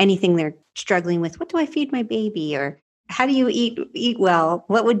about, anything they're struggling with? What do I feed my baby? Or how do you eat well?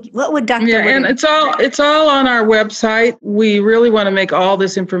 What would Dr. Yeah, and it's all on our website. We really want to make all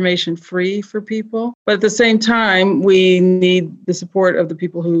this information free for people. But at the same time, we need the support of the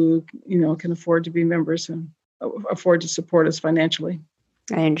people who, can afford to be members and afford to support us financially.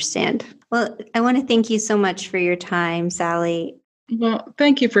 I understand. Well, I want to thank you so much for your time, Sally. Well,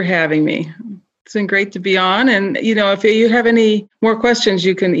 thank you for having me. It's been great to be on. And, if you have any more questions,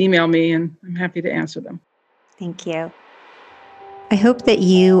 you can email me, and I'm happy to answer them. Thank you. I hope that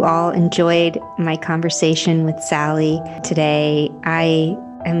you all enjoyed my conversation with Sally today. I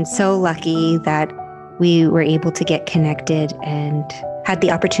am so lucky that we were able to get connected and had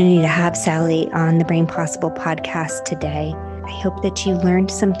the opportunity to have Sally on the Brain Possible podcast today. I hope that you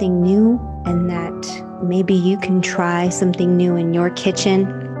learned something new, and that maybe you can try something new in your kitchen,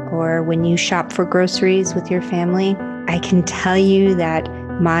 or when you shop for groceries with your family, I can tell you that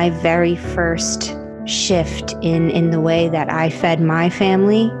my very first shift in the way that I fed my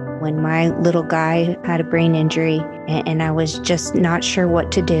family when my little guy had a brain injury and I was just not sure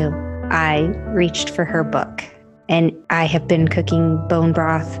what to do, I reached for her book. And I have been cooking bone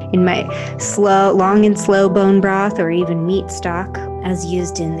broth in my long and slow bone broth, or even meat stock as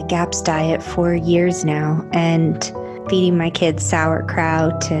used in the GAPS diet for years now, and feeding my kids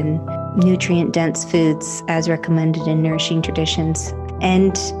sauerkraut and nutrient-dense foods as recommended in Nourishing Traditions.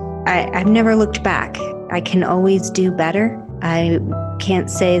 And I've never looked back. I can always do better. I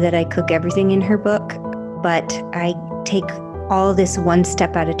can't say that I cook everything in her book, but I take all this one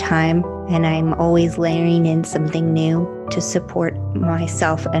step at a time, and I'm always layering in something new to support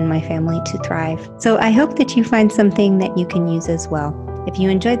myself and my family to thrive. So I hope that you find something that you can use as well. If you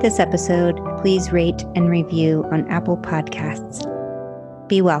enjoyed this episode, please rate and review on Apple Podcasts.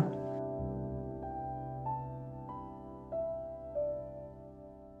 Be well.